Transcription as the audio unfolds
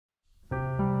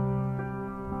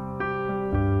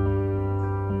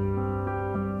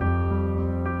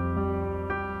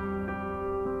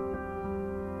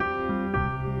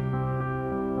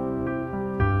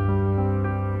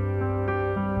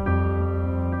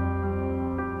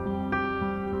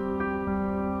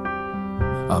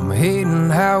I'm hating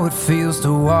how it feels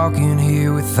to walk in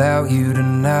here without you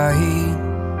tonight.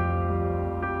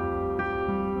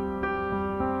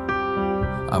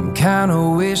 I'm kinda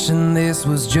wishing this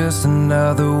was just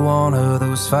another one of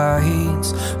those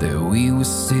fights that we were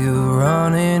still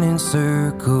running in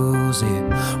circles.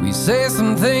 Yeah, we say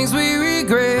some things we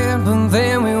regret, but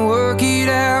then we work it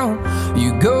out.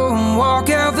 You go and walk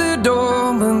out the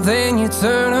door, but then you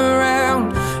turn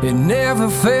around. It never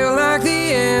felt like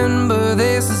the end, but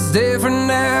this is different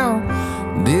now.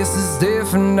 This is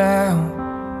different now.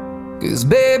 'Cause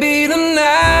baby,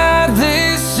 tonight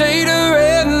this shade of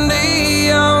red and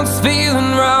neon's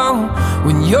feeling wrong.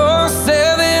 When you're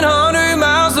 700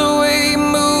 miles away,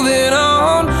 moving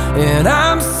on, and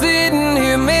I'm sitting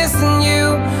here missing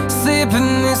you,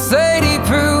 sipping this 80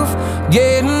 proof,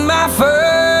 getting my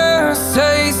first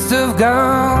taste of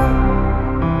gone.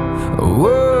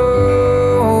 Whoa.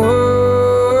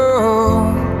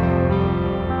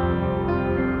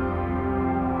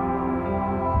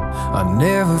 I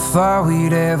never thought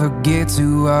we'd ever get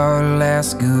to our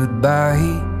last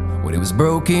goodbye. When it was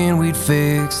broken, we'd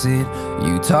fix it.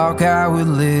 You talk, I would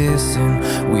listen.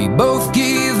 We both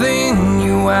give in,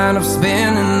 you wind up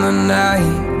spending the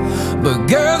night. But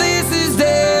girl, this is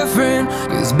different,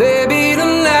 'cause baby,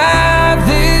 tonight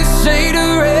this shade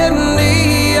of red and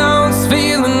neon's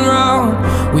feeling wrong.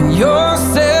 When you're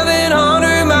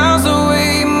 700 miles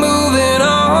away, moving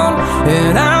on,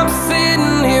 and I'm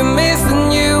sitting here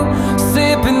missing you,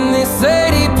 sipping this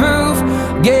 80 proof,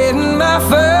 getting my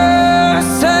first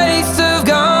taste of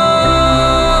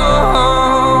gone.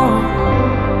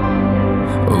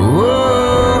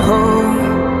 Whoa.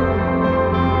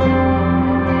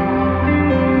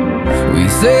 We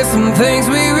say some things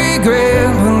we regret,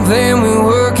 but then we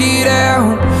work it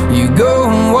out. You go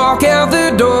and walk out the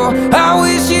door, I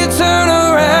wish you'd turn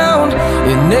around.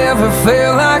 It never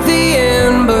felt like the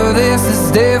end, but this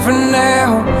is different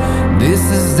now. This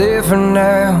is different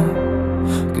now.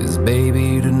 'Cause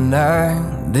baby, tonight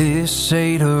this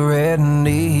shade of red and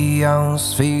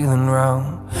neon's feeling wrong.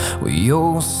 Well,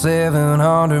 you're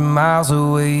 700 miles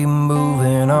away,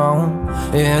 moving on,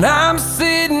 and I'm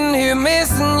sitting here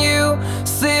missing you,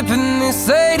 sipping this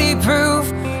 80 proof,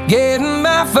 getting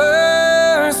my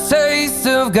first taste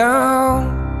of gone.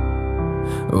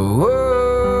 Whoa,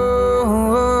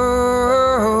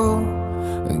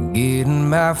 getting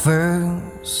my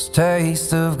first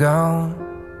taste of gone.